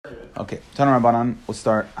Okay, Tana Rabbanan, we'll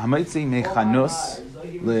start. Hamaitzi mechanus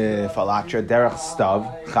lefalatria derech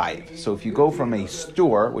stav chayiv. So if you go from a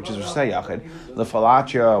store, which is Rishus Yachid,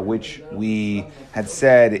 lefalatria, which we had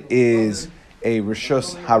said is a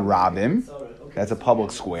Rishus Harabim, that's a public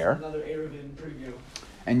square,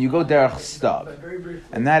 and you go derech stav,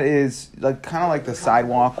 and that is like kind of like the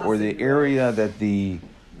sidewalk or the area that the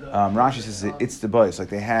Rashi says it's the boys. Like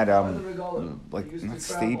they had like not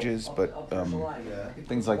stages, but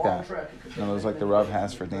things like that. You know, those like the Rav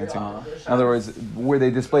has for dancing. In other words, where they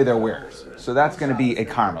display their wares. So that's going to be a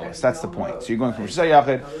Carmelis. That's the point. So you're going from Rishus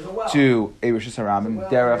Yachid to a Rishus Harabim,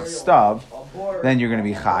 derech stav. Then you're going to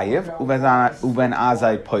be chayiv. Uben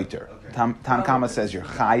azai poiter. Tanakama says you're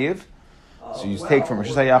chayiv. So you take from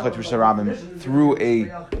Rishus Yachid to Rishus Harabim through a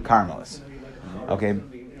Carmelis. Okay.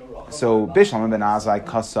 So Bishlam ben Azai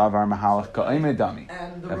kasavar mahalach ka'imei dami.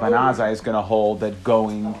 The ben Azai is going to hold that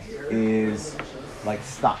going is like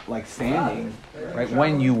stop, like standing. Right?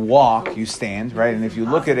 When you walk, you stand. Right? And if you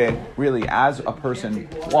look at it, really, as a person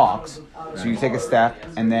walks, so you take a step,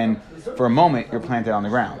 and then for a moment you're planted on the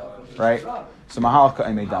ground. Right? So mahalach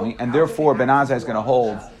ka'imei dami, and therefore ben Azai is going to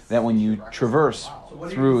hold that when you traverse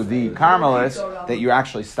through the Carmelis, that you're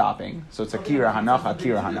actually stopping. So it's akira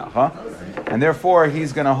hanacha, and therefore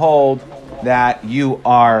he's going to hold that you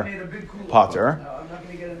are pater.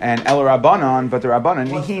 And el Rabbanon, but the Rabbanon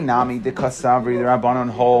nihi nami de kasavri. The Rabbanon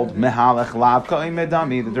hold mehalech lav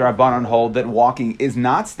ka'imedami. The Rabbanon hold that walking is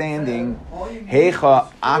not standing. Heicha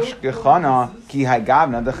ashkechana ki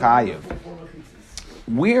hagavna dechayiv.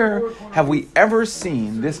 Where have we ever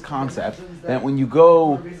seen this concept that when you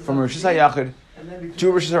go from Rishus Yachid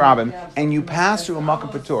to Rishus Harabim and you pass through a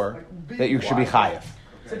Makom Patur, that you should be chayiv?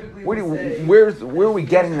 Where are we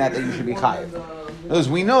getting that you should be chayiv? Because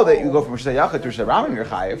we know that you go from Rishus Yachid to Rishus Harabim, you're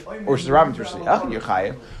chayiv, or Rishus Harabim to Rishus Yachid, you're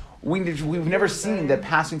chayiv. We've never seen that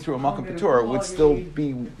passing through a Makom Patur would still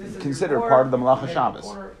be considered part of the Malacha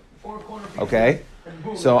Shabbos. Okay?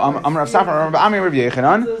 So I'm Rav Safran, I'm Rav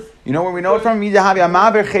Yechanan. You know where we know it from?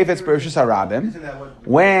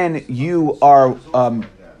 When you are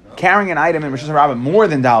carrying an item in Rishus Harabim more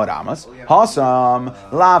than Daled Amas, Hasam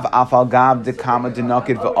lav afal gab dekama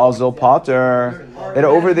denakid ve'azol pater. That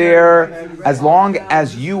over there, as long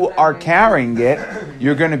as you are carrying it,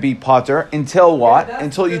 you're going to be pater until what?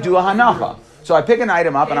 Until you do a hanacha. So I pick an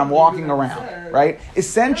item up and I'm walking around, right?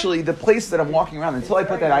 Essentially, the place that I'm walking around until I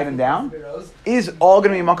put that item down is all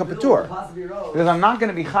going to be Makom Patur. Because I'm not going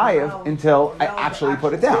to be chayiv until I actually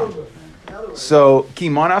put it down. So, ki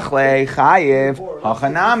monach le chayiv,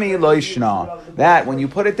 hachanami lo yishna. That when you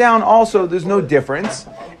put it down, also there's no difference.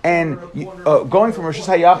 And going from Rishus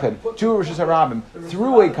Yachid to Rishus Harabim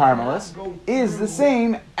through a Carmelis is the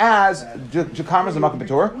same as Carmelis and Makom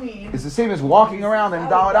Patur. Is the same as walking around in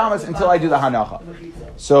Daled Amas until I do the Hanacha.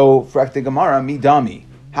 So, Frakte Gemara, midami.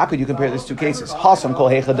 How could you compare these two cases? Hasam kol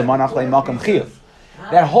heicha demanach le Makom Chiyuv.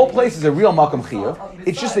 That whole place is a real Makom Chiyuv.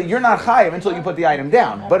 It's just that you're not chayiv until you put the item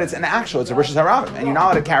down. But it's a Rishus Harabim, and you're not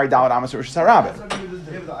allowed to carry Daled Amas to Rishus Harabim.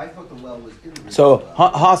 So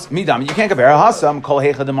midam, you can't compare hasam kol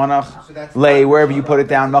heicha demanach lay wherever you put it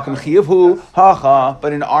down Makom Chiyuv hu hacha.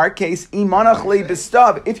 But in our case, imanach lay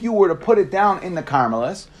b'stav. If you were to put it down in the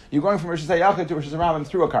Carmelis, you're going from Rishus Yachid to Rishus Harabim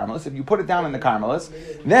through a Carmelis. If you put it down in the Carmelis,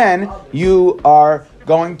 then you are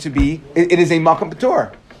going to be. It is a Makom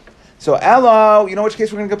Patur. So elo, you know which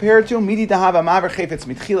case we're going to compare it to? Midi dahava maver chayfetz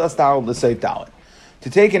mitchilas daled l'seif daled. To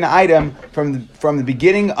take an item from the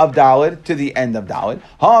beginning of Daled to the end of Daled.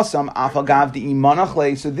 Hasam afagav di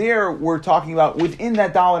imanachle. So there we're talking about within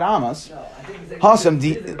that Daled Amas. Hasam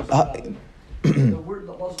the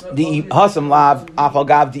hasam lav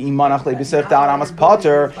afagav di imanachle b'seif Daled Amas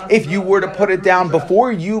pater. If you were to put it down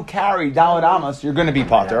before you carry Daled Amas, you're going to be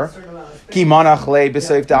pater. Ki manachle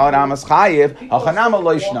b'seif Daled Amas chayiv hachanama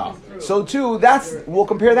lo yishna. So too, we'll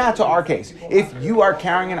compare that to our case. If you are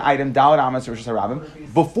carrying an item, Daled Amas or Rishus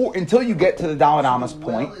Harabim, until you get to the Daled Amas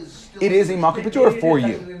point, it is a Makom Patur for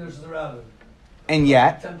you. And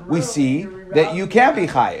yet, we see that you can't be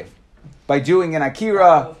chayiv by doing an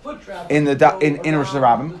akira in Rishus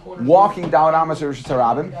Harabim, walking Daled Amas or Rishus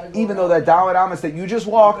Harabim, even though that Daled Amas that you just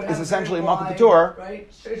walked is essentially Makom Patur,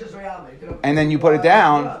 and then you put it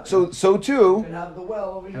down. So too.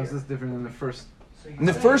 How's this different than the first? In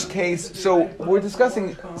the first case, so we're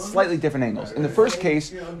discussing slightly different angles. In the first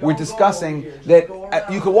case, we're discussing that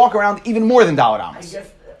you could walk around even more than Daled Amas.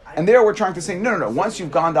 And there we're trying to say, no. Once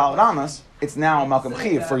you've gone Daled Amas, it's now Makom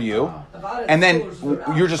Chiyuv for you. And then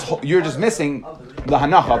you're just missing the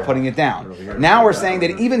Hanacha, putting it down. Now we're saying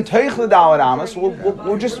that even Teich Daled Amas,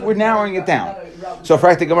 we're narrowing it down. So,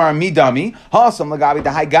 Frakte Gemara midami hasam lagabi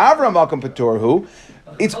the high gavra Makom Patur hu.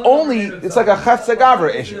 it's like a Chefza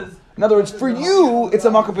Gavra issue. In other words, for you, it's a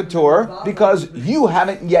Makom Patur because you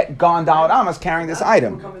haven't yet gone Daled Amas carrying this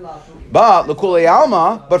item. But L'kulei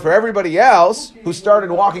Alma, but for everybody else who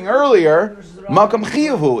started walking earlier, Makam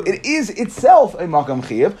Chiyuhu. It is itself a Makam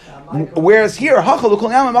Chiyuv, whereas here, Hacha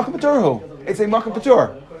L'kulei Alma Makam Paturhu. It's a Makam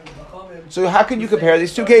Patur. So how can you compare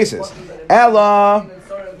these two cases? Ella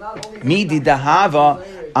Midi Dahava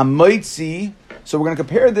Amoitzi. So we're going to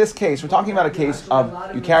compare this case. We're talking about a case of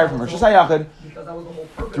you carry from Rosh Hashanah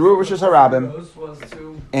through Rosh Hashanah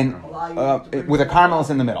and with a Carmelis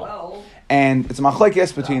in the middle. And it's a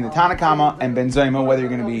machlekes between the Tanakama and Ben Zoma whether you're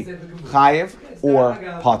going to be chayiv or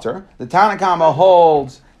pater. The Tanakama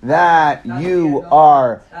holds that you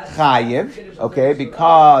are chayiv, okay,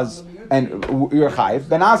 because and you're chayiv.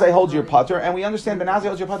 Ben Azai holds your pater, and we understand Ben Azai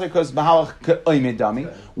holds your pater because mahalach k'oimid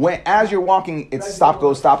dami. When as you're walking, it's stop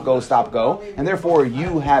go, and therefore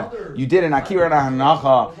you did an akira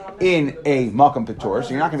hanacha in a makam patur, so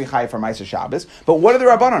you're not going to be chayiv for Ma'aser Shabbos. But what do the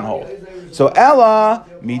Rabbanan hold? So Ella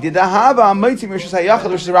mididahava moitzim rishus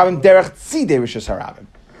hayachal rishus harabim derech tzidei rishus harabim.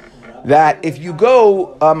 That if you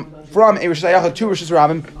go from a rishus hayachal to rishus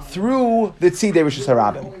harabim through the tzidei rishus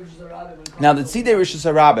harabim. Now the tzidei rishus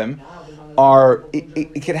harabim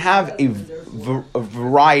it can have a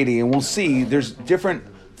variety, and we'll see there's different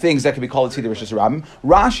things that can be called a tzidei rishus harabim.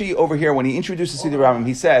 Rashi over here, when he introduces tzidei harabim,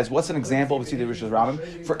 he says, what's an example of a tzidei rishus harabim?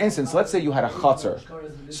 For instance, let's say you had a chutzner.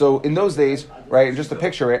 So in those days, right, just to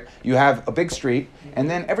picture it, you have a big street, and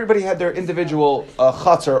then everybody had their individual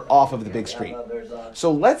chutzner off of the big street. So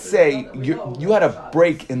let's say you had a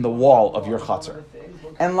break in the wall of your chutzner.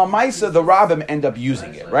 And Lamaisa, the Rabbim end up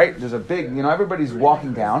using it, right? There's a big, everybody's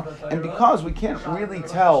walking down, and because we can't really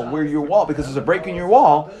tell where your wall, because there's a break in your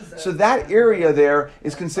wall, so that area there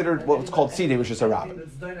is considered what's called Tzidei Rishus Harabim.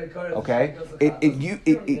 Okay?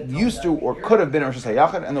 It used to or could have been Rishus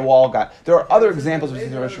Hayachid, and the wall got. There are other examples of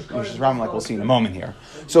Tzidei Rishus Harabim, like we'll see in a moment here.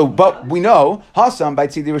 So, but we know Hasam by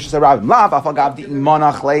Tzidei Rishus Harabim. Lav afagav di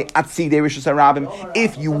imanach le at Tzidei Rishus Harabim.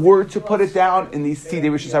 If you were to put it down in these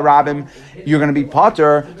Tzidei Rishus Harabim, you're going to be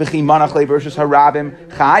potter. But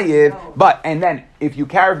and then if you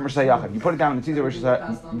carry from Rosh Hashanah, you put it down in the Tzidei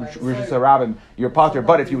Rishus Harabim, you're potter.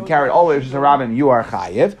 But if you would carry it all the way to Rosh Hashanah, you are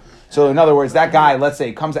chayiv. So in other words, that guy, let's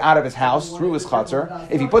say, comes out of his house through his chutzner.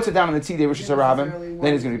 If he puts it down in the Tzidei Rishus Harabim,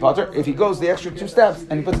 then he's going to be potter. If he goes the extra 2 steps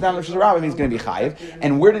and he puts it down in Rishus Harabim, he's going to be chayiv.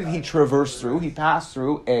 And where did he traverse through? He passed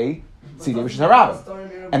through a Tzidei Rishus Harabim,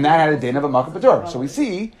 and that had a din of a makam patur. So we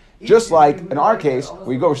see, just like in our case,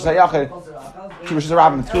 where you go Rosh Hashanah to Rosh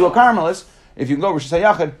Hashanah through a Carmelis, if you can go Rosh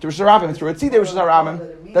Hashanah to Rosh Hashanah through a Tzidei Rosh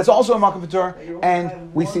Hashanah, that's also a makam patur, and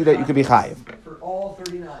we see that you could be chayiv.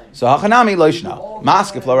 So Hachanami Loishna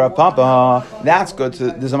Maskef Rav Papa. That's good.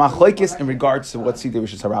 There's a machlokes in regards to what Tzidei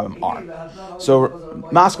Rishus Harabim are. So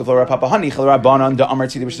Maskef Rav Papa Hani Chel Rabbanan Da Amar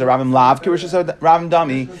Tzidei Rishus Harabim Lav Kirishus Harabim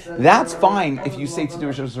Dami. That's fine if you say Tzidei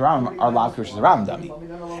Rishus Harabim are Lav Kirishus Harabim Dami.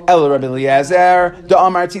 El Rabbi Eliezer Da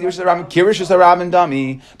Amar Tzidei Rishus Harabim Kirishus Harabim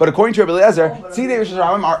Dami. But according to Rabbi Eliezer, Tzidei Rishus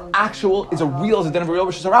Harabim are actual. Is a real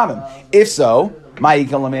Rishus Harabim. If so,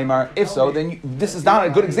 then this is not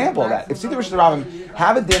a good example of that. If Tzidei Rishus Harabim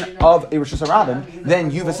have a din of a Rishus Harabim,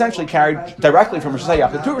 then you've essentially carried directly from Rishus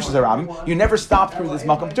Hayachid to Rishus Harabim. You never stop through this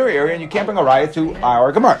Makam Patur area, and you can't bring a raya to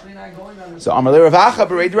our Gemara. So Amar le Rav Acha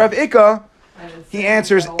b'rei Rav Ika, he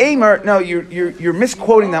answers, Eimer, no, you're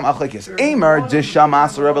misquoting them. Eimer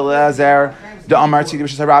dishamas Rabbi Eliezer. The Amar Tzidei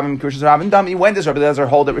Rishus Harabim, Rishus Harabim Dami. When does Rabbi Eliezer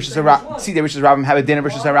hold that Tzidei Rishus Harabim have a din of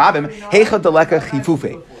Rishus Harabim? Heicha deleka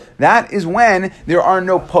chifufe. That is when there are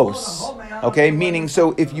no posts. Okay, meaning,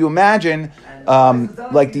 so if you imagine,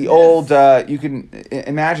 like the old, you can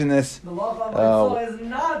imagine this.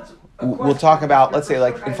 We'll talk about, let's say,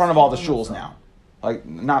 like in front of all the shuls now. Like,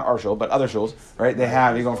 not our shul, but other shuls, right? They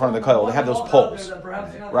have, you go in front of the kotel, they have those poles,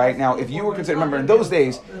 right? Now, if you were considered, remember, in those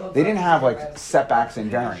days, they didn't have, like, setbacks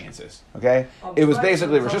and variances, okay? It was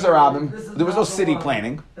basically Rishus Harabim. There was no city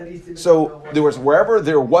planning. So, there was, wherever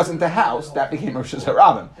there wasn't a house, that became Rishus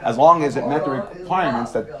Harabim, as long as it met the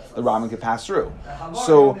requirements that the Rabbin could pass through.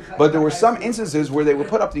 So, but there were some instances where they would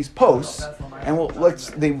put up these posts, and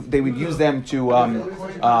they would use them to,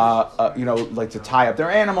 like to tie up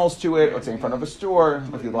their animals to it, let's say in front of a store.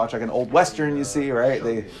 If you watch like an old Western, you see, right?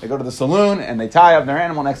 They go to the saloon and they tie up their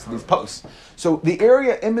animal next to these posts. So the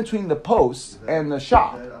area in between the posts and the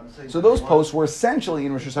shop, so those posts were essentially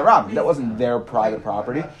in Rishus Harabim. That wasn't their private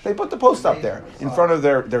property. They put the post up there in front of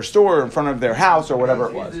their store, in front of their house, or whatever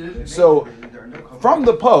it was. So from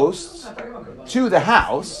the posts to the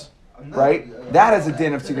house, right? That is a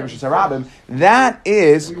din of Tzidei Rishus Harabim.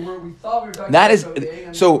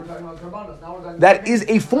 So That is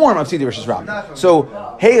a form of Tzidi Rishus Rabbim.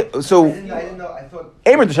 So, hey, so.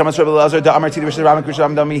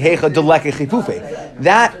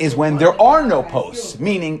 That is when there are no posts.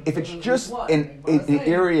 Meaning, if it's just an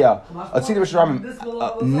area, a Tzidi Rishus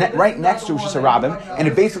Rabbim right next to Rishus Rabbim, and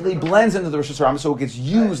it basically blends into the Rishus Rabbim, so it gets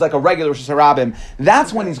used like a regular Rishus Rabbim.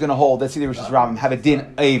 That's when he's going to hold that Tzidi Rishus Rabbim have a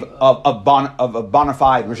din of a bona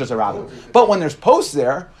fide Rishus Rabbim. But when there's posts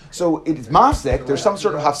there, so it's mafsek, there's some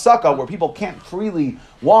sort of hafsaka where people can't freely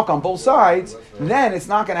walk on both sides, then it's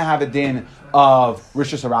not going to have a din of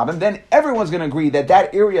Rishus Rabbim. Then everyone's going to agree that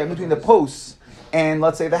that area in between the posts and,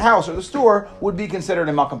 let's say, the house or the store would be considered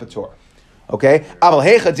a makam patur. Okay?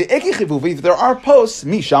 If there are posts,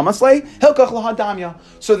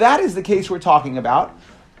 so that is the case we're talking about.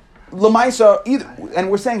 Lamaisa, and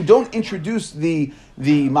we're saying don't introduce the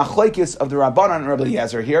machlekes of the Rabbanan and Rabbi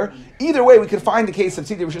Eliezer here. Either way, we could find the case of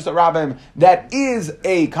Tzidi Rishus Rabbim that is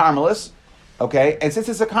a Carmelis, okay? And since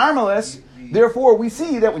it's a Carmelis, therefore we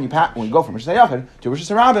see that when you go from Rishus HaYachid to Rishus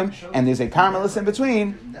Rabbim, and there's a Carmelis in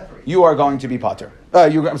between, you are going to be pater.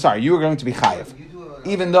 You are going to be chayiv,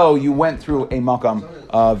 even though you went through a makam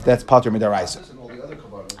of that's pater midaraisa.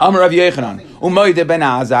 Amar Rav Yechanan, Umoide ben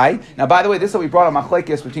Azai. Now, by the way, this is how we brought a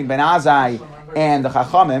machlekes between Ben Azai and the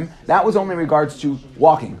Chachamim. That was only in regards to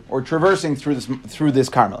walking or traversing through this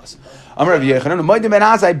Carmelis. Amar Rav Yechanan, Umoide ben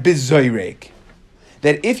Azai bizoyrek.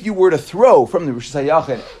 That if you were to throw from the Rishus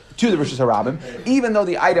HaYachid to the Rishus HaRabim, even though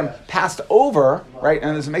the item passed over, right,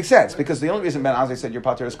 and this makes sense, because the only reason Ben Azai said you're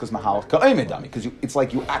pater is because Mahal Ka'imedami, because it's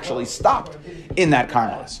like you actually stopped in that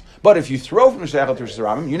Carmelis. But if you throw from Rishus HaYachid to Rishus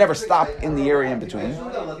HaRabim, you never stop in the area in between,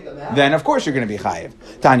 then of course you're going to be chayiv.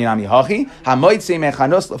 Tanya Nami Hachi, Hamoitze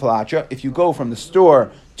Mechanos Lefalatra, if you go from the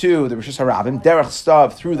store to the Rishus HaRabim, Derech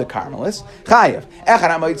Stav through the Carmelis, chayiv. Echad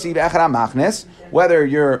HaMoitze ve'echad HaMachnes, whether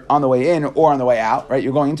you're on the way in or on the way out, right?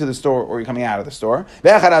 You're going into the store or you're coming out of the store.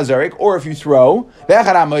 Ve'echad HaZarik, or if you throw.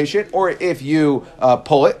 Ve'echad HaMoishit, or if you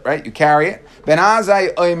pull it, right? You carry it. Ben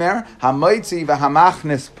Azai Oimer, HaMoitze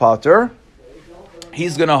ve'hamachnes pater.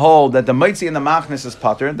 He's going to hold that the Moitzi and the Machnes is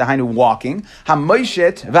pater, the Hainu walking.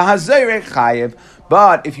 HaMoishit ve'haZarik chayiv.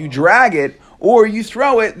 But if you drag it or you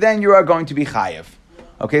throw it, then you are going to be chayiv.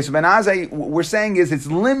 Okay, so Ben Azai, we're saying is it's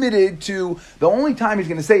limited to, the only time he's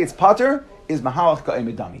going to say it's pater is Mahalach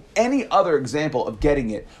Ka'imedami. Any other example of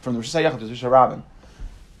getting it from the Rishus HaYachid to Rishus HaRabim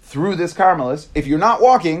through this Carmelis, if you're not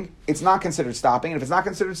walking, it's not considered stopping. And if it's not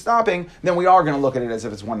considered stopping, then we are going to look at it as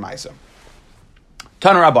if it's one Maisa.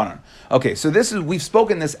 Taner Rabbanan. Okay, so we've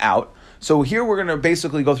spoken this out. So here we're going to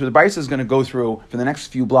basically go through, the Brisa is going to go through, for the next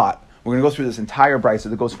few blot, we're going to go through this entire Brisa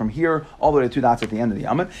that goes from here all the way to 2 dots at the end of the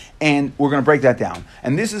Yamid, and we're going to break that down.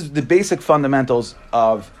 And this is the basic fundamentals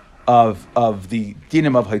of the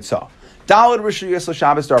Dinim of Haitzah. Daled Rishuyas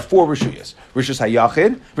l'Shabbos, there are 4 Rishuyas. Rishus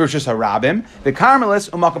HaYachid, Rishus HaRabim, the Carmelis,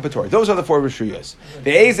 Umakam Pator. Those are the 4 Rishuyas.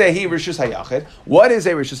 The Ezehi Rishus HaYachid. What is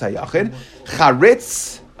a Rishus HaYachid?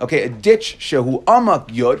 Charitz, okay, a ditch, Shehu Amak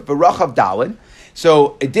Yud, V'rachav Daled.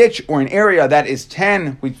 So a ditch or an area that is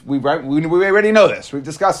 10, we already know this, we've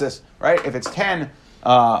discussed this, right? If it's 10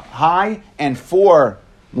 high and 4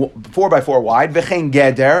 by 4 wide, V'chein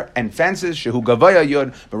Geder, and fences, Shehu Gavaya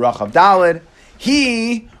Yud, V'rachav Daled.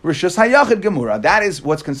 He, Rishus HaYachid Gemura. That is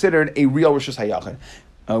what's considered a real Rishus HaYachid.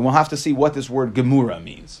 We'll have to see what this word Gemura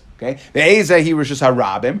means. Okay? Ve'ezehi Rishus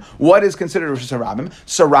HaRabim. What is considered Rishus HaRabim?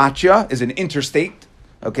 Sriracha is an interstate.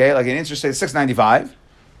 Okay? Like an interstate 695.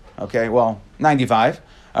 Okay? Well, 95.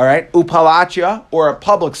 All right? Upalacha, or a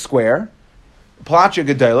public square. Palacha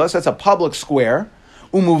Gedolos, that's a public square.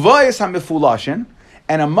 Umuvayis HaMefulashin.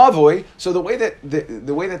 And a mavoi. So the way that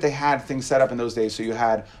they had things set up in those days, so you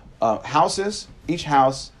had houses, each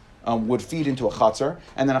house would feed into a chutzner,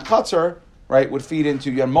 and then a chutzner, right, would feed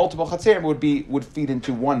into, you had multiple chutzner, would feed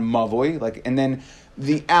into one mavoi, and then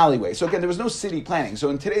the alleyway. So again, there was no city planning. So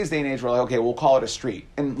in today's day and age, we're like, okay, we'll call it a street.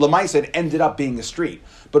 And Lamaisa ended up being a street.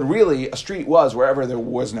 But really, a street was wherever there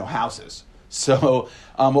was no houses. So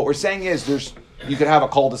what we're saying is you could have a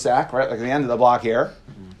cul-de-sac, right, like at the end of the block here.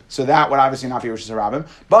 So that would obviously not be Rishus HaRabim.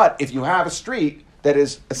 But if you have a street that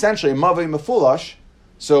is essentially a mavoi mefulash,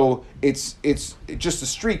 so it's just a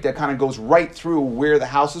street that kind of goes right through where the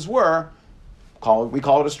houses were. We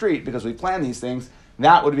call it a street because we plan these things.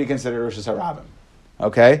 That would be considered Rishus HaRabim.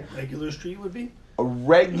 Okay? Regular street would be? A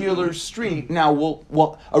regular street. Now,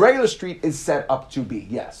 a regular street is set up to be,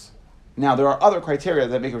 yes. Now, there are other criteria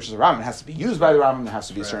that make Rishus HaRabim. It has to be used by the Rambam. There has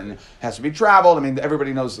to be it has to be traveled. I mean,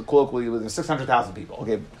 everybody knows colloquially there's 600,000 people.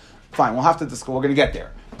 Okay, fine. We'll have to discuss. We're going to get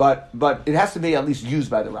there. But it has to be at least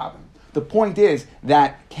used by the Rambam. The point is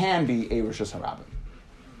that can be a Rishus HaRabim.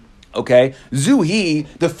 Okay, Zuhi.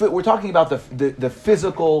 We're talking about the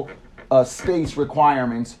physical space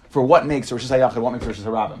requirements for what makes Rosh Hashanah and what makes Rosh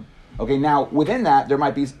Hashanah. Okay, now within that there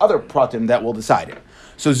might be other pratim that will decide it.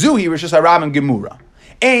 So Zuhi Rosh Hashanah Gemura.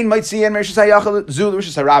 Ein Maitzian Rosh Hashanah Zu Rosh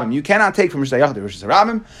Hashanah. You cannot take from Rosh Hashanah to Rosh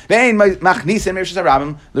Hashanah. Vein Machnisin Rosh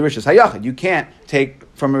Hashanah the Rosh Hashanah. You can't take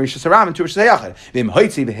from Rosh Hashanah to Rosh Hashanah. Vim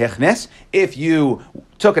Hoitzi Behechnes. If you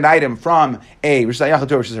took an item from a Rosh Hashanah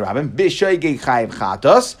to Rosh Hashanah, B'Shoigei Chayiv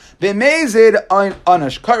Chatos, B'Mezid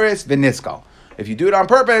Anash Kares V'Niskal. If you do it on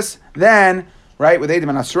purpose, then right with Eidim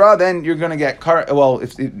and Asra, then you're going to get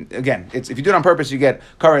if you do it on purpose, you get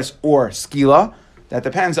Kares or Skila. That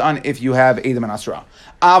depends on if you have Eidim and Asra.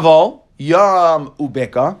 Aval Yam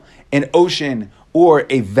Ubeka, an ocean or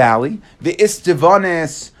a valley. The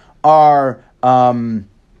Istivanis are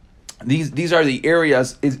these are the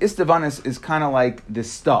areas. Istivanis is kind of like the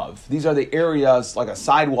stuv. These are the areas like a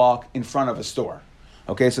sidewalk in front of a store.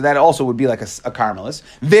 Okay, so that also would be like a Carmelis.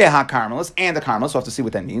 Veha Carmelis and the Carmelis. We'll have to see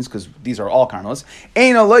what that means because these are all Carmelis.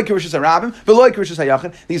 Eina loy Rosh Hashanah, veloy Rosh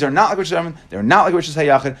Hashanah. These are not like Rosh Hashanah. They're not like Rosh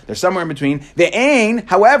Hashanah. They're somewhere in between. The Ein,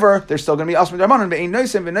 however, they're still going to be Asma Darmanon. Ve'ein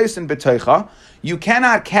noisim v'noisim b'toicha. You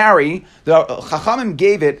cannot carry, the Chachamim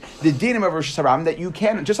gave it the dinim of Rosh Hashanah that you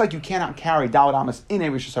can, just like you cannot carry Daled Amos in a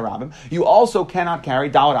Rosh Hashanah, you also cannot carry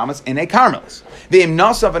Daled Amos in a Carmelis. Ve'im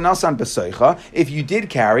nasa v'nasan b'soicha. If you did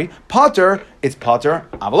carry, Potter, it's Potter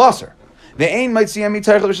Avalaser. Ve'ein Maitziam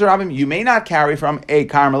mitaycha Rosh Hashanah. You may not carry from a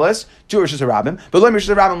Carmelis to a Rosh Hashanah, but lo Rosh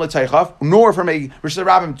Hashanah l'teicha, nor from a Rosh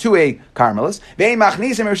Hashanah to a Carmelis. Ve'ein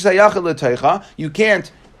machnisim Rosh Hashanah l'teicha. You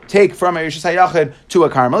can't take from a Rosh Hashanah to a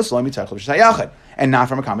Carmelis, lo mitaycha Rosh Hashanah, and not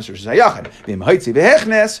from a Carmelis to Rosh Hashanah. Ve'im haitzi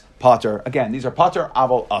v'hechnes Potter. Again, these are Potter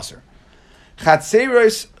Aval Aser.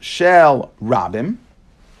 Chatzeros shel Rabim,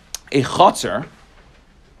 a chotzer.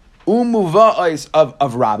 Umuvais of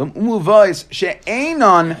Rabim, umuvais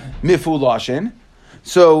she'enon mifulashin.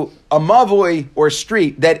 So a mavoi or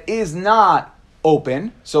street that is not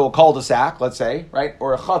open, so a cul-de-sac, let's say, right,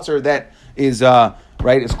 or a chutzner that is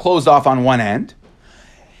is closed off on one end.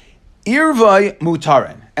 Irvai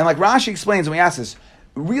mutarin, and like Rashi explains when we ask this,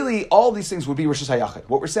 really all these things would be Rishus Hayachid.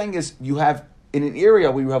 What we're saying is you have in an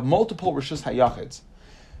area where you have multiple Rishus Hayachids.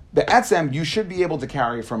 The etzem, you should be able to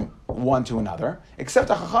carry from one to another, except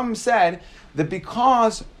the Chacham said that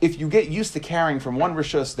because if you get used to carrying from one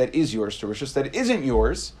rishus that is yours to rishus that isn't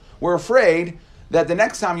yours, we're afraid that the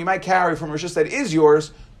next time you might carry from rishus that is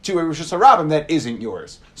yours to a rishus harabim that isn't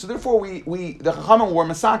yours. So therefore, the Chachamim were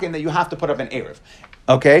masakin that you have to put up an erev.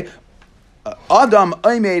 Okay, Adam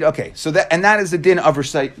Aymed. Okay, so that is the din of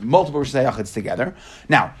multiple rishus hayachids together.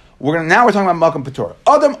 Now we're talking about Malkam Patorah.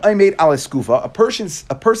 Adam Aymed al Eskufa. A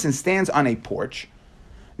person stands on a porch.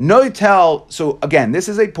 No tell. So again, this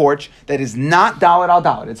is a porch that is not Dalet al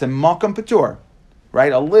Dalet. It's a Malkam Patorah,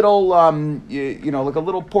 right? A little, like a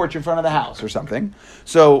little porch in front of the house or something.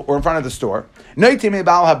 So, or in front of the store. You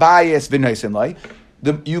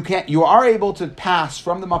are able to pass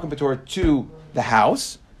from the Malkam Patorah to the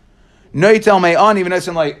house.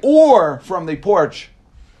 Or from the porch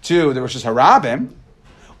to the Rishus Harabim.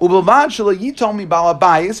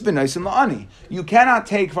 You cannot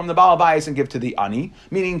take from the Balabayas and give to the Ani,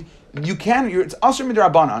 meaning it's Asr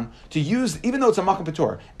Midrabanan to use, even though it's a Makam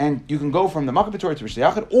Pator, and you can go from the Makam Pator to Rishus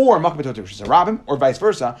Yachid or Makam Pator to Rishus Harabim, or vice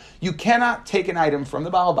versa. You cannot take an item from the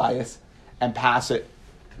Balabayas and pass it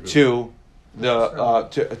to the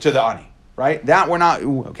to the Ani, right? That we're not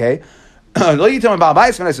okay.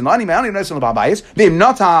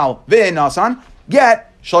 Yet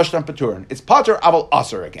Shoshtan Paturin. It's Patur Aval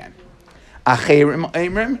Aser again. Acherim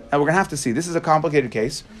Aimrim, and we're going to have to see. This is a complicated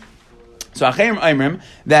case. So Acherim Aimrim,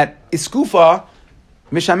 that Iskufa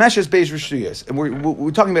Mishameshes Beis Rishuyas. And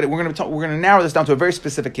we're talking about it. We're going to narrow this down to a very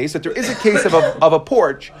specific case. That there is a case of a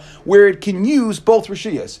porch where it can use both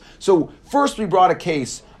Rishuyas. So first we brought a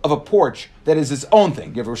case of a porch that is its own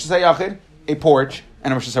thing. You have a Rishus HaYachid, a porch,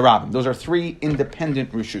 and a Rishus HaRabim. Those are three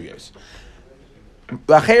independent Rishuyas.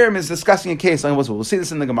 Acherim is discussing a case, we'll see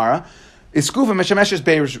this in the Gemara, Iskufa Meshameshes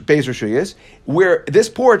Beis Rishuyas, where this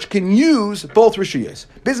porch can use both Rishuyas.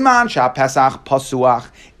 Bizman Shah Pesach Pasuach,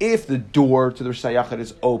 if the door to the Rishus HaYachid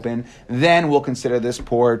is open, then we'll consider this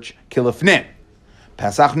porch Kilifnim.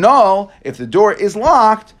 Pesach no, if the door is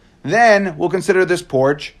locked, then we'll consider this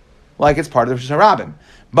porch like it's part of the Rishus HaRabim.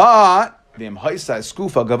 But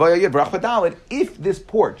if this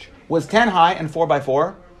porch was 10 high and 4 by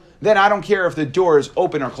 4, then I don't care if the door is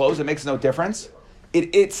open or closed. It makes no difference.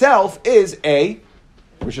 It itself is a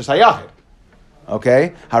Rishus HaYachid.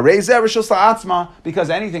 Okay? Harezeh Rishus HaAtzma,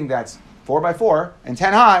 because anything that's 4 by 4 and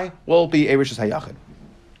 10 high will be a Rishus HaYachid.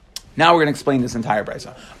 Now we're going to explain this entire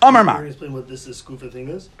brisa. Amar Mar. Can you explain what this Skufa thing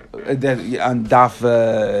is? On Daf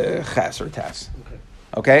Ches or Tes. Okay.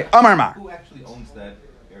 Okay, Amar Mar. Who actually owns that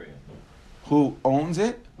area? Who owns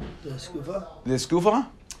it? The skufa? The skufa.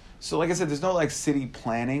 So, like I said, there's no like city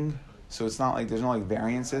planning, so it's not like there's no like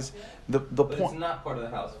variances. The But point. it's not part of the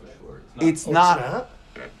house for sure. It's Oh, not. It's not?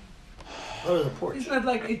 Oh, the porch. Isn't that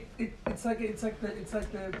like it's like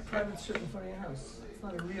the private strip in front of your house? It's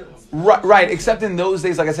not a real. Right. Except in those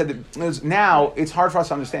days, like I said, now it's hard for us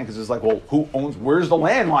to understand because it's like, well, who owns? Where's the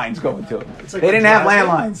landlines going to? It's like They a didn't have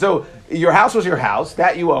driveway. landlines, so your house was your house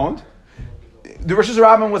that you owned. The Rosh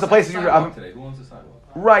Hashanah was a place that you. Sidewalk today. Who owns the sidewalk?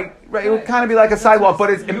 Right. It would kind of be like a sidewalk, but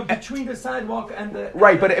it's You're between the sidewalk and the.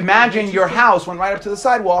 right. But imagine your house went right up to the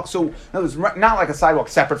sidewalk, so no, it's not like a sidewalk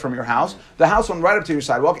separate from your house. The house went right up to your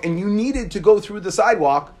sidewalk, and you needed to go through the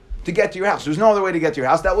sidewalk to get to your house. There's no other way to get to your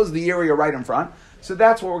house. That was the area right in front. So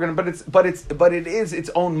that's what we're gonna. But it is its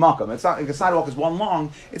own makam. It's not like a sidewalk is one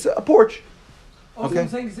long. It's a porch. Also, Okay. I'm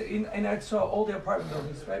saying is in I saw all the apartment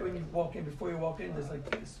buildings, right? When you walk in, before you walk in, there's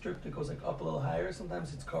like a strip that goes like up a little higher.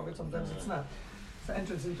 Sometimes it's covered, sometimes it's not. It's the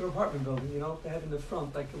entrance into an apartment building, you know? They have in the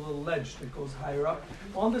front like a little ledge that goes higher up.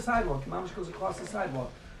 On the sidewalk, Mamish goes across the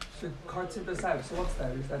sidewalk. So carts into the sidewalk. So what's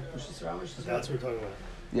that? Is that Rosh Hashanah? That's what we're talking about.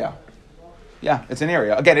 Yeah. Yeah, it's an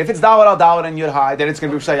area. Again, if it's Dawad al Dawad and Yud Hai, then it's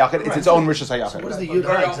going to be Rosh Hashanah. It's its own Rosh What Hashanah. is the But Yud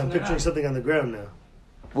very Hai? often I'm they're picturing not. something on the ground now.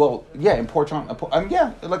 Well, yeah, in porch on.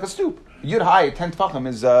 Yeah, like a stoop. Yud Hai, 10 tefachim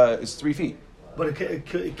is 3 feet. But it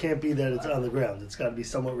can't be that it's on the ground. It's got to be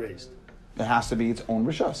somewhat raised. It has to be its own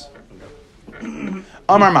rishos.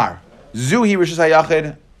 Amar Mar, Zuhi Rishos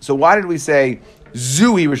Hayachid. So why did we say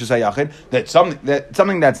Zuhi Rishos Hayachid? That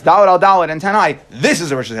something that's Daled al Daled and Tanai. This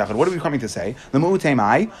is a Rishos Hayachid. What are we coming to say? The Mu'utei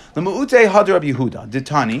Mai, the Mu'utei Hadar Rabbi Yehuda,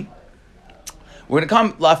 Ditani. We're going to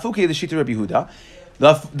come Lafuki the Shita Rabbi Yehuda,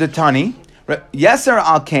 the Tani Yeser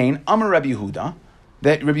Al Kain Amar Rabbi Yehuda.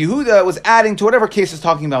 That Rabbi Yehuda was adding to whatever case is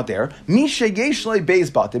talking about there. Misha Yeshlei Beis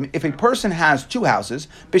Batim. If a person has two houses,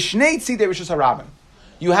 Bishnei Tzidei Rishos Harabim.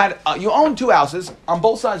 You own two houses on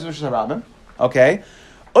both sides of Rishos Harabim. Okay.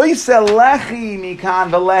 Oise lechi mikan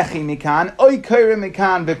v'lechi mikan. Oy kaira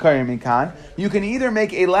mikan v'kaira mikan. You can either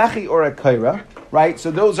make a lechi or a kaira, right? So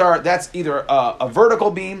that's either a vertical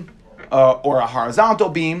beam or a horizontal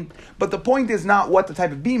beam. But the point is not what the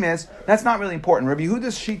type of beam is. That's not really important. Rabbi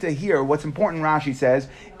Yehuda's shita here, what's important, Rashi says,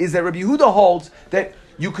 is that Rabbi Yehuda holds that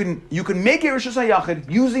you can make a Rishos HaYachid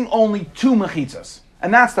using only two mechitzas.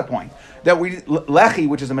 And that's the point. That lechi,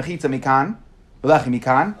 which is a mechitza mikan, lechi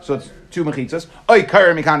mikan, so it's two mechitzas. Oy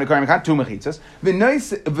kair mikan, two mechitzas.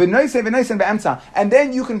 V'noise be'emtza. And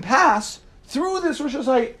then you can pass through this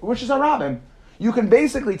Rishos HaRabim. You can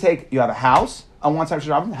basically you have a house on one side of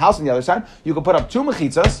Rishos HaRabim, a house on the other side. You can put up two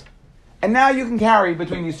mechitzas, and now you can carry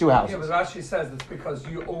between these two houses. Yeah, but Rashi says that's because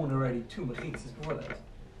you own already two mechitzas before that.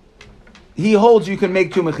 He holds you can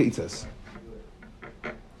make two mechitzas.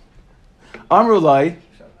 Amrulai,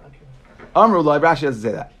 Rashi doesn't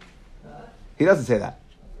say that. He doesn't say that.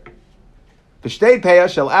 V'shtei peah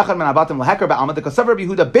shel echad min abatim leheker ba'alma dekasav Rabbi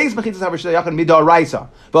Yehuda beis mechitzas havrishei yachad midaraisa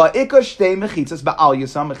va'ika shtei mechitzas ba'al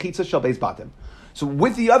yisam mechitzas shel beis batim. So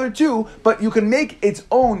with the other two, but you can make its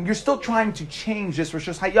own. You're still trying to change this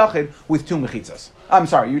Rishos HaYachid with two mechitzas. I'm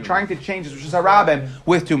sorry, you're trying to change this Rishos HaRabim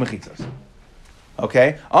with two mechitzas.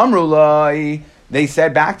 Okay, Amrulai. They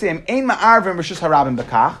said back to him, Ein ma'arvim Rishos HaRabim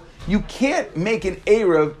b'kach. You can't make an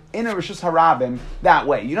Erev in a Rishos HaRabim that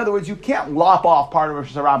way. In other words, you can't lop off part of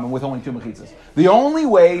Rishos HaRabim with only two mechitzas. The only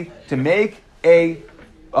way to make an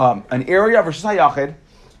area of Rishos HaYachid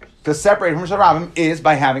to separate from Rishos HaRabim is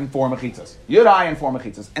by having four mechitzas. Yudai and four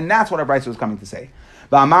mechitzas. And that's what our Brisa was coming to say.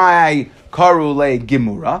 V'amai karu le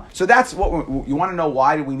gimura. So that's what you want to know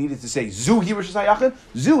why we needed to say Zuhi Rishos HaYachid,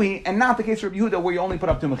 Zuhi, and not the case of Rabbi Yehuda where you only put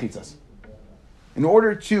up two mechitzas. In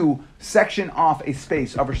order to section off a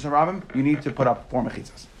space of Rishos HaRabim, you need to put up four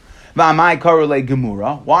mechitzas. V'amai karu le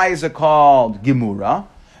gemura. Why is it called gemura?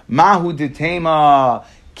 Mahu detema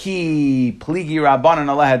ki pligi rabbanan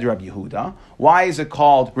alehed Rabbi Yehuda. Why is it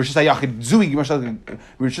called Rishos HaYachid Zui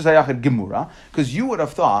Rishos HaYachid gemura? Because you would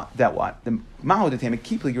have thought that what the Mahu detema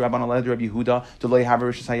ki pligi rabbanan alehed Rabbi Yehuda to lo have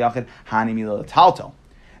Rishos HaYachid hani mila talto.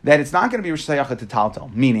 That it's not going to be Rishos HaYachid to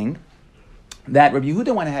talto, meaning that Rabbi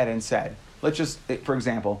Yehuda went ahead and said, let's just, for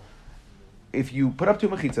example, if you put up two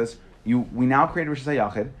mechitzas, we now create a Rishos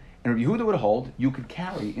HaYachid, and Rabbi Yehuda would hold, you could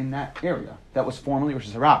carry in that area that was formerly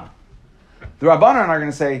Rishos HaRabim. The Rabbanan are going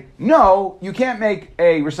to say, no, you can't make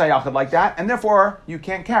a Rishos HaYachid like that, and therefore you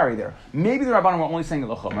can't carry there. Maybe the Rabbanan were only saying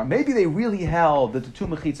l'chumra. Maybe they really held that the two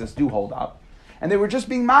mechitzas do hold up, and they were just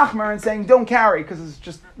being machmer and saying, don't carry, because it's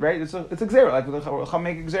just, right, it's a gzera, like we'll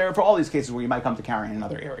make a gzera for all these cases where you might come to carry in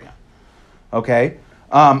another area. Okay?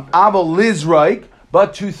 Abel lizraik,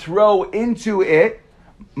 but to throw into it,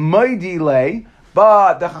 maidile,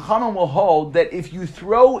 But the Chachamim will hold that if you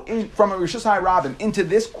throw in from a Rishus HaRabim into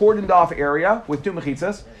this cordoned off area with 2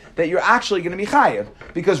 mechitzas, that you're actually going to be chayiv.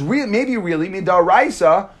 Because maybe really,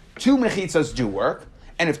 midaraisa, 2 mechitzas do work.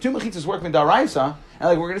 And if 2 mechitzas work midaraisa, and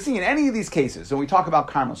like we're going to see in any of these cases, when we talk about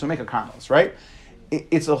karmelos, so make a karmelos, right?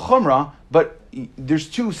 It's a chumrah, but there's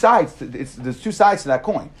 2 sides. There's 2 sides to that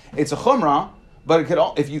coin. It's a chumrah, but it could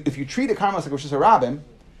if you treat a karmelos like Rishus HaRabim,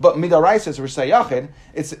 but midaraisa is Rishus HaYachid,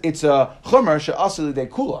 it's a chumrah she'asul de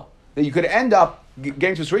kula, that you could end up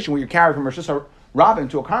getting to a situation where you carry from Rishus HaRabim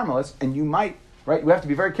to a karmelos, and you might, right? You have to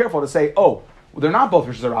be very careful to say, oh, they're not both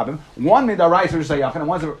Rishus HaRabim. One midaraisa Rishus HaYachid and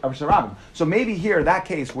one's a Rishus HaRabim. So maybe here, that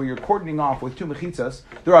case where you're cordoning off with 2 mechitzas,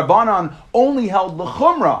 the Rabbanan only held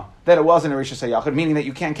l'chumrah that it wasn't a Rishus HaYachid, meaning that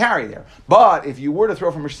you can't carry there. But if you were to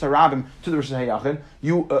throw from Rishus HaRabim to the Rishus HaYachid,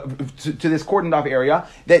 to this cordoned off area,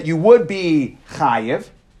 that you would be chayiv,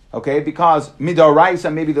 okay, because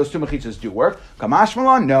midaraisa, maybe those 2 mechitzas do work. Kamash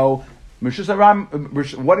Malan, no. Rishus HaRabim,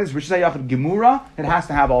 what is Rishus HaYachid Gemura? It has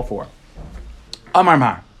to have all 4. Amar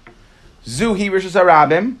Mar. Zuhi Rishus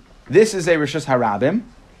HaRabim. This is a Rishus HaRabim.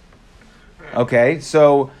 Okay,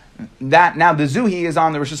 so that now the Zuhi is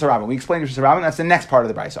on the Rishus HaRabim. We explained Rishus HaRabim. That's the next part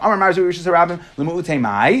of the Brayso. So Amar Mar Zuhi Rishus HaRabim. L'mu'utei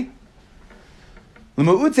mai.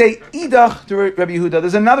 L'mu'utei idach to Rabbi Yehuda.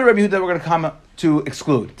 There's another Rabbi Yehuda we're going to come to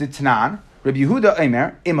exclude. The Tanan. Rabbi Yehuda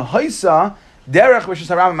Eimer. Im haisa derech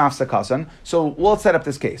Rishus HaRabim afsakasan. So let's set up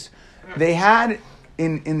this case. They had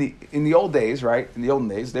in the old days, right? In the olden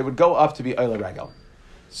days, they would go up to be Oila Regel.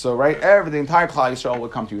 So, right, the entire Klal Yisrael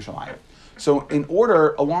would come to Yerushalayim. So, in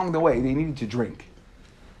order, along the way, they needed to drink.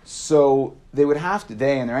 So, they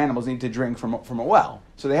and their animals need to drink from a well.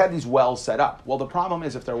 So, they had these wells set up. Well, the problem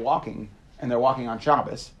is if they're walking, and they're walking on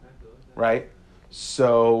Shabbos, right?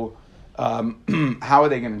 So, how are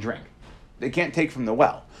they going to drink? They can't take from the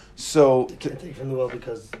well. So they can't take from the well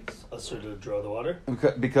because it's usher to draw the water?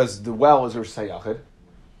 Because the well is Rishus HaYachid.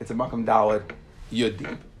 It's a Makam Daled Yud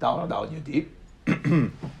Deep. Daled Yud Deep.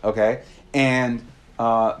 Okay? And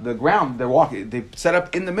the ground, they're walking, they set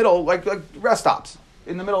up in the middle, like rest stops.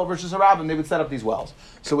 In the middle of Rishus HaRabim, they would set up these wells.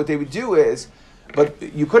 So what they would do is, but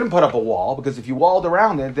you couldn't put up a wall, because if you walled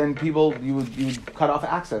around it, then you would cut off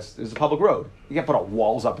access. There's a public road. You can't put up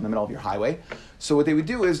walls up in the middle of your highway. So what they would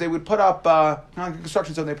do is they would put up,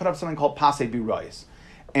 construction zone, they put up something called Pasei Birayis.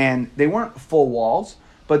 And they weren't full walls,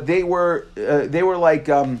 but they were like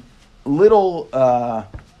little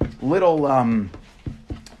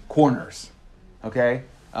corners, okay?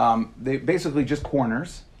 They basically just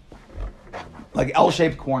corners, like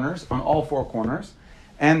L-shaped corners on all 4 corners.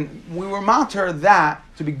 And we were mater that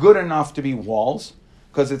to be good enough to be walls,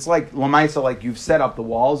 because it's like Lamaisa, like you've set up the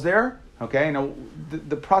walls there, okay? Now,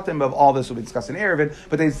 the pratim of all this will be discussed in Erevin,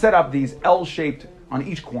 but they set up these L-shaped on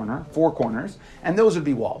each corner, 4 corners, and those would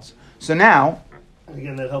be walls. So now, and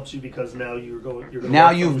again, that helps you because now you're going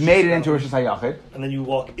now you've made it into Rishus HaYachid. And then you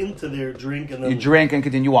walk into there, drink, and then... You drink and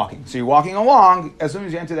continue walking. So you're walking along. As soon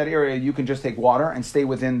as you enter that area, you can just take water and stay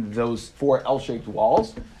within those 4 L-shaped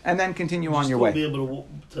walls, and then continue on your way. You'll be able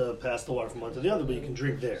to pass the water from one to the other, but you can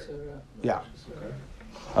drink there. Yeah.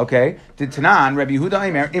 Okay. Did Tanan, Rabbi Yehuda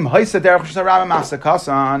Eimer, Im Haisa Derech Rishus HaRabim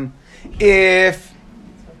Afsakasan, if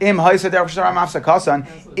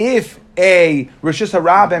a Rishus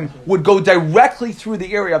HaRabim would go directly through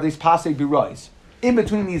the area of these Pasei Birayis, in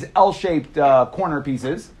between these L-shaped corner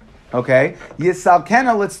pieces, okay,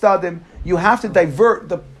 Yisalkena Litzadim, you have to divert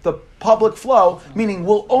the public flow, meaning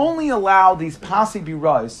we'll only allow these Pasei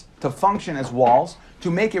Birayis to function as walls, to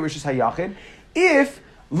make a Rishus HaYachid, if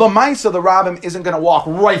Lamaisa, the Rabbim, isn't going to walk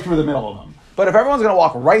right through the middle of them. But if everyone's going to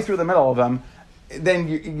walk right through the middle of them, then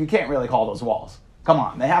you can't really call those walls. Come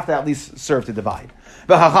on, they have to at least serve to divide.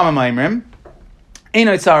 The Chachamim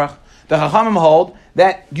hold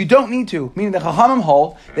that you don't need to, meaning the Chachamim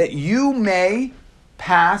hold that you may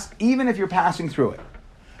pass even if you're passing through it.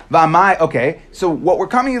 Okay, so what we're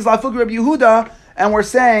coming is Lafuk Rabbi Yehuda, and we're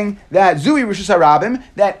saying that Zui Rishus HaRabim,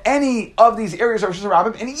 that any of these areas are Rishus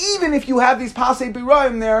HaRabim, and even if you have these Pasei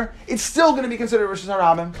Birayim there, it's still going to be considered Rishus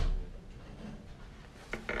HaRabim.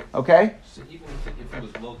 Okay? So even if it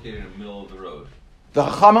was located in the middle of the road? The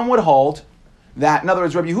Chachamim would hold that, in other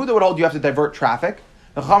words, Rabbi Yehuda would hold you have to divert traffic.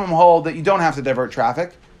 The Chachamim hold that you don't have to divert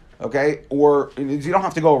traffic, okay? Or you don't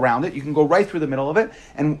have to go around it. You can go right through the middle of it.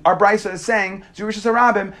 And our Brisa is saying, Zui Rishus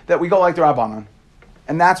HaRabim, that we go like the Rabbanan.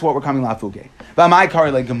 And that's what we're coming lafuge. V'amai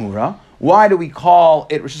karile gemura. Why do we call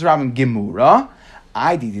it Rishus HaRabim gemura?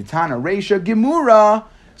 I diditana reisha gemura.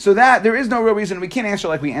 So that there is no real reason. We can't answer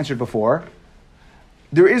like we answered before.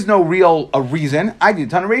 There is no real reason. I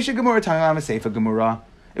diditana reisha gemura. Tanam seifa gemura.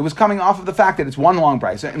 It was coming off of the fact that it's one long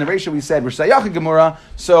brisa. In the ratio we said Rosh Hashanah Gemura.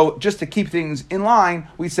 So just to keep things in line,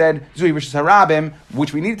 we said Zui Rosh Harabim,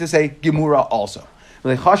 which we needed to say Gemura also.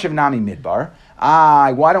 Lechashiv Nami Midbar.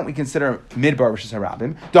 Why don't we consider Midbar Rosh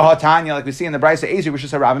Harabim? Dahatanya, like we see in the brisa, Ezu Rosh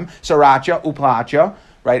Harabim, Saracha, Uplacha.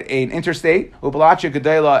 Right, an interstate, Upalacha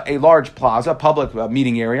Gedela, a large plaza, public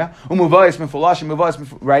meeting area, Umuvayis Mufulash,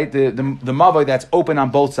 right, the Mavoi that's open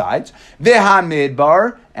on both sides, Veha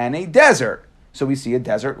Midbar, and a desert. So we see a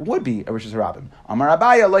desert would be a Rosh Hashanah. Amar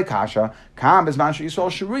Abaya like Kasha, Kam Bezman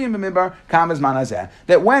Yisrael Shuruyim Midbar, Kam Bezman Azeh.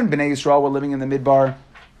 That when Bnei Yisrael were living in the Midbar,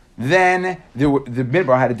 then the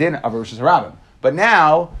Midbar had a din of a Rosh Hashanah. But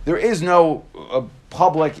now there is no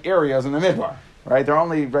public areas in the Midbar. Right, they're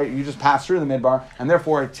only you just pass through the midbar, and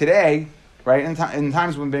therefore today, right, in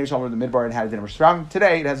times when Bnei Yisrael were in the midbar, it had a din of a Rosh.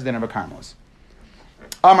 Today, it has a din of a Carmelis.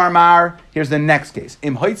 Amar Mar. Here's the next case.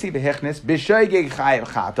 Im hoitzi behichnis b'shoygeg chayev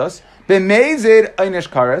chatos b'mezid einish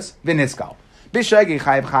kares v'niskal b'shoygeg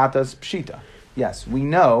chayev chatos pshita. Yes, we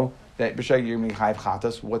know that b'shoygeg chayev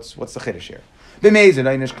chatos. What's the chiddush here? B'mezid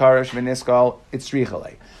einish kares v'niskal it's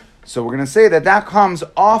tzrichalei. So we're going to say that comes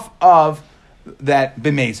off of that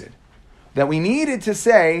b'mezid. That we needed to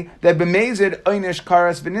say that b'mezid einish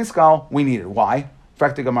karas v'niskal, we needed. Why?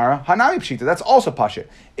 Frakta Gemara, hanami pshita. That's also pashit.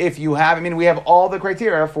 If you have, we have all the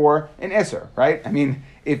criteria for an iser, right?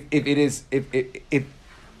 If it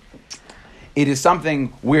is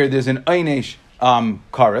something where there's an einish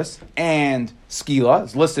karas and skila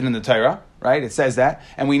is listed in the Torah, right? It says that,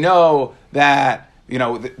 and we know that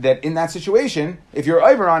that in that situation, if you're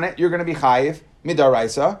over on it, you're going to be chayiv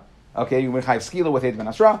midaraisa. Okay, you're going to chayiv skila with Heid Ben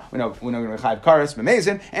Asra. We know you're going to chayiv karas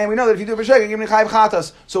b'mezid, and we know that if you do b'shegeg, you're going to chayiv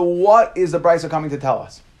chatas. So what is the brisa coming to tell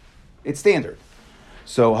us? It's standard.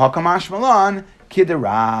 So hakamash malan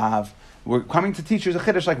kiderav. We're coming to teachers a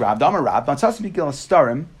chiddush like Rav. Damar Rav. Matzas Megillah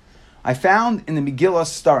Starim. I found in the Megillah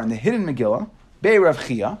Starim, the hidden Megillah, Bei Rav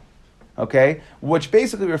Chia, okay, which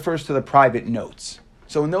basically refers to the private notes.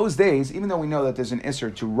 So in those days, even though we know that there's an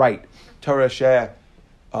isser to write Torah Sheh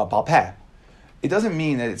Bal Peh, it doesn't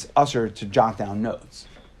mean that it's usher to jot down notes.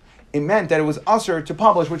 It meant that it was usher to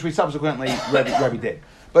publish, which we subsequently Rebbe did.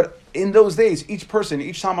 But in those days, each person,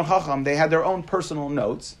 each Talmid Chacham, they had their own personal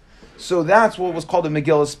notes. So that's what was called a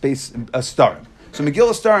Megillah space Starim. So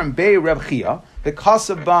Megillah Starim Bei Reb Chia, the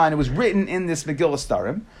Kasav Ban, it was written in this Megillah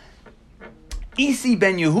Starim. Isi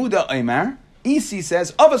ben Yehuda Omer. Isi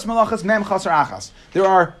says, Avas Malachas Mem Chasar Achas. There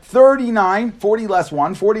are 39, 40 less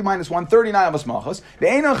 1, 40 minus 1, 39 Avas Malachas.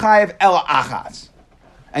 Ve'eno Chayev Ela Achas.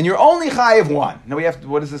 And you're only Chayev 1. Now we have to,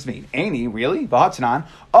 what does this mean? Aini, really? V'hatzanan.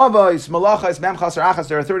 Avas Malachas Mem Chasar Achas.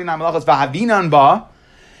 There are 39 Malachas. V'havinan Ba.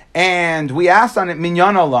 And we asked on it,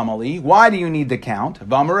 Minyana Lamali, why do you need the count?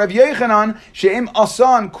 V'amar Rav Yechanan, She'im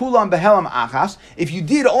Asan Kulam Behelam Achas. If you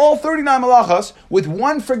did all 39 malachas with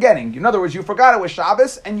one forgetting, in other words, you forgot it was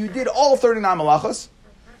Shabbos, and you did all 39 malachas,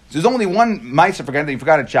 there's only one ma'aser forgetting that you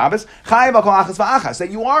forgot it's Shabbos, Chayev Akol Achas V'achas,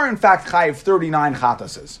 that you are in fact Chayev 39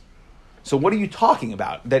 chatases. So what are you talking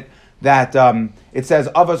about? That it says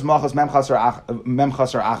Avos Malachas Mem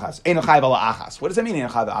Chasar Achas. Eino Chayev Ala Achas. What does that mean? Eino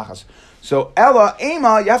Chayev Ala Achas. So Ella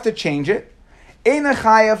Ema, you have to change it. Eino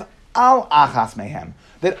Chayev Al Achas Mehem.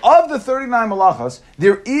 That of the 39 malachas,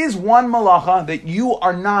 there is one malacha that you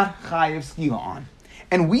are not Chayev Skila on,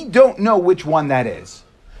 and we don't know which one that is.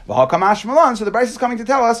 So the Bryce is coming to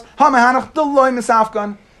tell us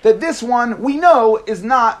that this one we know is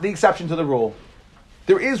not the exception to the rule.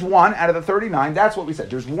 There is one out of the 39. That's what we said.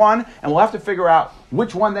 There's one, and we'll have to figure out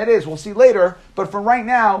which one that is. We'll see later. But for right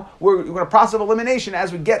now, we're going to process of elimination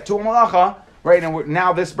as we get to a malacha. Right, and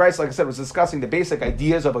now this Bryce, like I said, was discussing the basic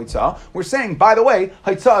ideas of Haitzah. We're saying, by the way,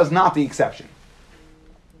 Haitzah is not the exception.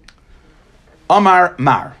 Amar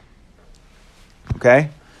Mar. Okay?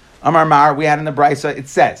 Amar Mar, we had in the Bryce, it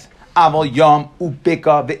says, Aval Yom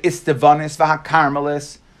Ubika Ve'istavanis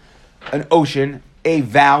V'HaKarmelis, an ocean, a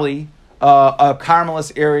valley, a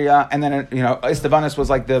Carmelis area, and then Istavanis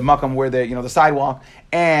was like the makam where the sidewalk,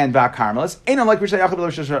 and V'HaKarmelis. Ain't like Rosh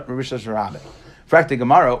Hashanah. Frakti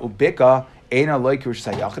Gemara Ubika.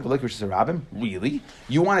 Really?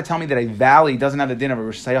 You want to tell me that a valley doesn't have the din of a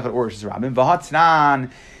Rosh Hashanah or Rosh Hashanah?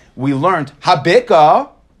 V'hatznan, we learned Habika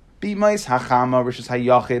b'mais hachama Rosh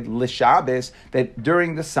Hashanah l'Shabbos, that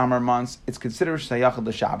during the summer months it's considered Rosh Hashanah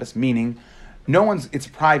l'Shabbos, meaning it's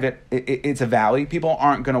private, it's a valley, people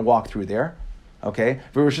aren't going to walk through there. Okay,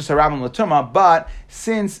 Rosh Hashanah l'Tumah, but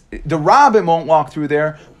since the Rabbim won't walk through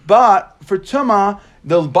there, but for Tumah,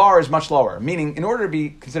 the bar is much lower. Meaning, in order to be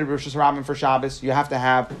considered Rosh Hashanah for Shabbos, you have to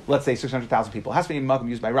have, let's say, 600,000 people. It has to be a makam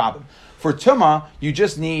used by Rabbim. For Tumah, you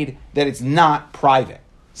just need that it's not private.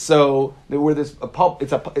 So where this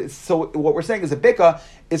so what we're saying is a bika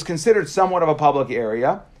is considered somewhat of a public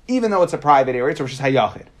area, even though it's a private area. It's Rosh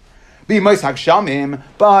Hayachid.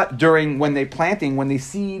 But when they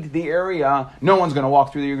seed the area, no one's going to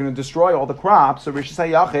walk through there. You're going to destroy all the crops. So Rosh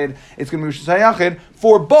Hayachid, it's going to be Rosh Hayachid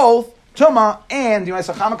for both Tuma and Yom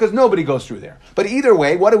Hachama because nobody goes through there. But either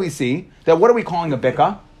way, what do we see? That what are we calling a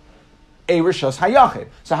bika? A Rishos Hayachid.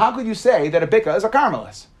 So how could you say that a bika is a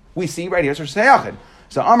carmelis? We see right here, it's Rishos Hayachid.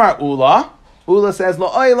 So Amar Ula says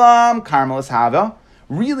La'olam Carmelis Hava.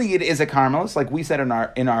 Really, it is a carmelis, like we said in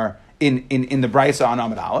the Brisa on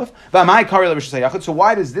Amud Aleph. V'amai Kari Rishos Hayachid. So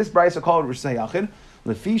why does this Brisa call it Rishos Hayachid?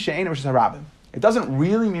 Lefi she'ein Rishos Harabim. It doesn't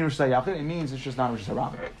really mean Rishos Hayachid. It means it's just not Rishos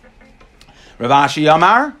Harabim. Rav Ashi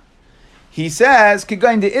Amar, he says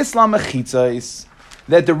Kigain de Islam Mechitzais,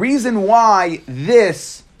 that the reason why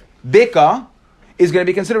this bika is going to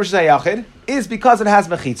be considered Rosh Hayachid is because it has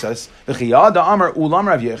mechitzas. V'chiyah da Amar Ulam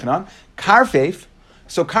Rav Yechanan Karfeif.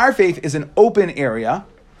 So Karfeif is an open area,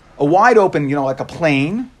 a wide open, like a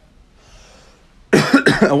plain,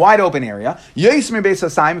 a wide open area. Yismir Beis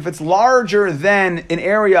Hasayim, if it's larger than an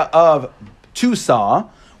area of 2 sah,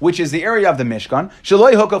 which is the area of the Mishkan,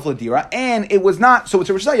 Shaloi Hokaf Ladira, and it was not, so it's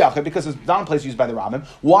a Rosh Hayachid because it's not a place used by the Rabbim,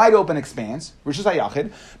 wide open expanse, Rosh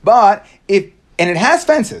Hayachid, and it has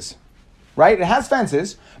fences, right? It has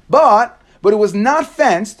fences, but it was not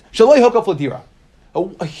fenced. Shaloi Hokaf Ladira,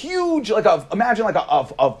 a huge, imagine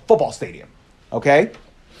a football stadium, okay,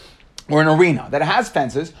 or an arena that has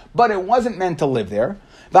fences, but it wasn't meant to live there.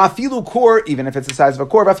 Va'afilu kor, even if it's the size of a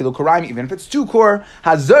kor, va'afilu koraim, even if it's 2 kor,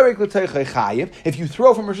 hazorik l'teichei chayiv. If you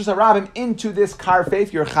throw from Rishus Harabim into this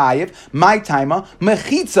karfeif, you're chayiv. My taima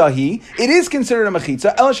mechitza he. It is considered a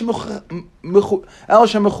mechitza. El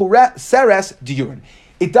shemechure seres diurin.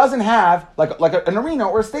 It doesn't have like an arena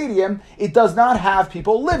or a stadium. It does not have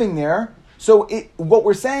people living there. So what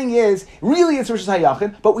we're saying is, really it's Rosh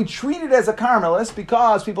Hayachid, but we treat it as a carmelis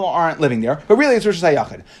because people aren't living there. But really it's Rosh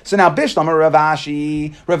Hayachid. So now Bishlam or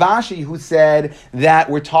Ravashi, who said that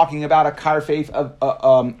we're talking about a karfeif, a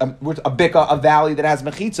bika, a valley that has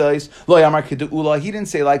mechitzos, lo yamar kedu ula. He didn't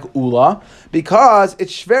say like ula because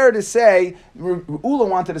it's shver to say. Ula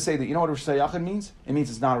wanted to say that you know what Rosh Hayachid means? It means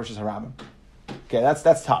it's not Rosh Harabim. Okay,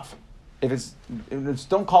 that's tough. If it's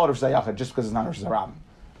don't call it Rosh Hayachid just because it's not Rosh Harabim.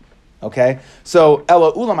 Okay, so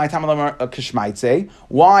Ella Ula my time kishmaitze.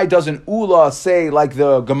 Why doesn't Ula say like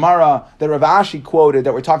the Gemara that Rav Ashi quoted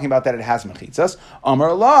that we're talking about that it has mechitzas? Amar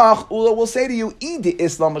Lach Ula will say to you, "Idi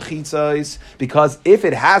Islam mechitzas," because if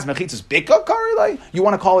it has mechitzas, bika karilai, you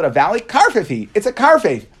want to call it a valley karfefi. It's a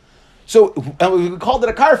karfef. So we called it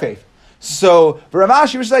a karfef. So Rav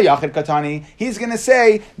Ashi Yachid Katani, he's going to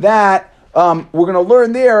say that we're going to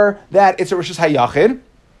learn there that it's a Rishus Hayachid.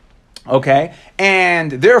 Okay,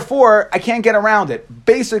 and therefore I can't get around it.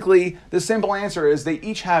 Basically, the simple answer is they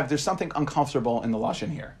each have, there's something uncomfortable in the Lashon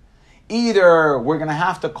here. Either we're going to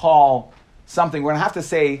have to call something, we're going to have to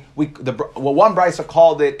say, one Brisa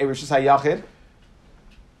called it a Rishus HaYachid.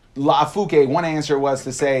 La'afuke, one answer was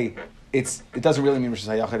to say it doesn't really mean Rishus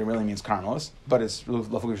HaYachid, it really means Carmelis, but it's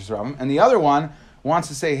La'afuke Rishus Rabim. And the other one wants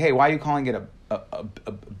to say, hey, why are you calling it a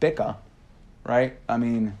bika, right? I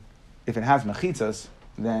mean, if it has mechitzas,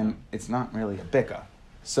 then it's not really a bika.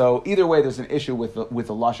 So either way, there's an issue with the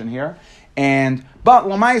lashon here. But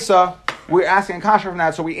Lamaisa, we're asking a kasha from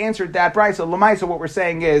that, so we answered that. Right? So Lamaisa, what we're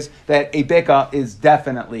saying is that a bika is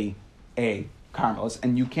definitely a carmelis,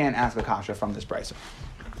 and you can't ask a kasha from this brisa.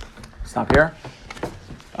 Stop here.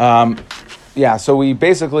 So we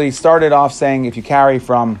basically started off saying if you carry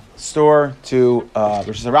from store to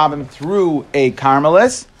Rosh Hashanah through a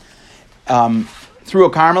carmelis,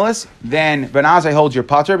 then Ben Azai holds your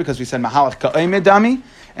pater because we said mahalach ka'omed dami,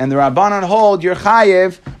 and the Rabbanan hold your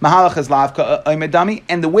chayev mahalach is lav ka'omed dami.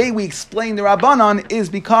 And the way we explain the Rabbanan is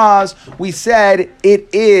because we said it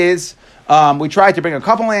is. We tried to bring a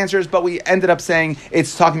couple answers, but we ended up saying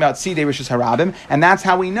it's talking about Sidei Rishus Harabim, and that's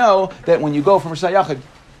how we know that when you go from Rosh Hayachid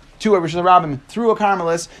to a Rishus Harabim through a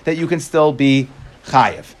carmelis, that you can still be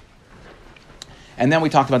chayev. And then we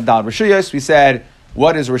talked about Dal Rishuyos. We said,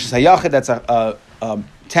 what is Rishus Hayachid? That's a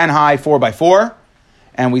 10 high 4x4,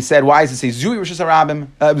 and we said, why does it say Zui Rishus Harabim,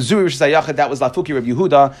 Zui Rishus Hayachid? That was Lafuki Rav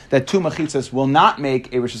Yehuda, that 2 mechitzas will not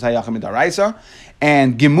make a Rishus Hayachid midaraisa.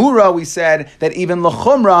 And Gemura, we said that even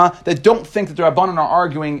Lachumra, that don't think that the Rabbanan are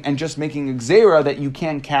arguing and just making a Gzeira that you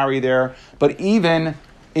can't carry there, but even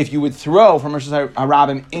if you would throw from Rishus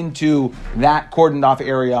Harabim into that cordoned off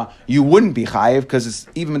area, you wouldn't be chayiv because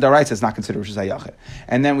even midaraisa is not considered Rishus Hayachid.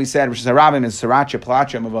 And then we said Rishus Harabim is Sriracha,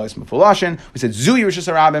 Placha, Mavos, Mefulashin. We said Zui Rishus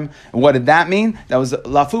Harabim. And what did that mean? That was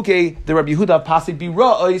Lafuke, the Rabbi Yehuda Pasik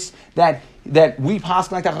Bira'os, that that we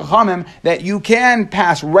pass like the Chachamim, that you can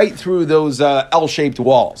pass right through those L-shaped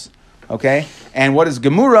walls. Okay? And what is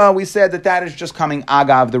Gemura? We said that is just coming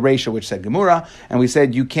agav the ratio, which said Gemura. And we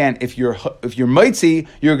said you can't, if you're mitzi,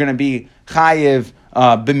 you're going to be chayiv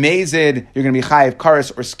b'mezid, you're going to be chayiv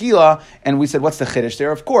karis or skila. And we said, what's the chiddush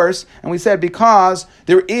there? Of course. And we said, because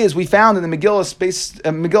we found in the Megillah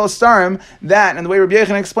Starim that, and the way Rabbi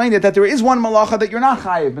Yechon explained it, that there is one malacha that you're not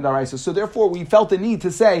chayiv b'daraisa. So therefore, we felt the need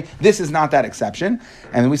to say, this is not that exception.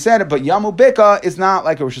 And we said, but yamu bika is not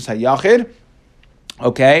like a Rosh Hashayachid.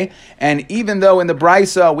 Okay, and even though in the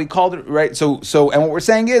Brisa we called it right, so and what we're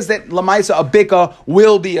saying is that Lamaisa a bika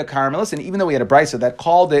will be a Carmelist, and even though we had a Brisa that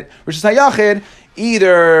called it Rosh Hashayachid,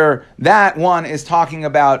 either that one is talking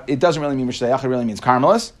about it doesn't really mean Rosh Hashayachid, it really means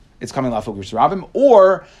Carmelist, it's coming Lafuk Rosh Rabim,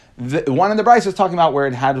 or the one in the Brisa is talking about where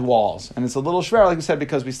it had walls, and it's a little shver, like we said,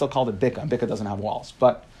 because we still called it bika, and bika doesn't have walls.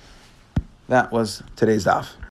 But that was today's daf.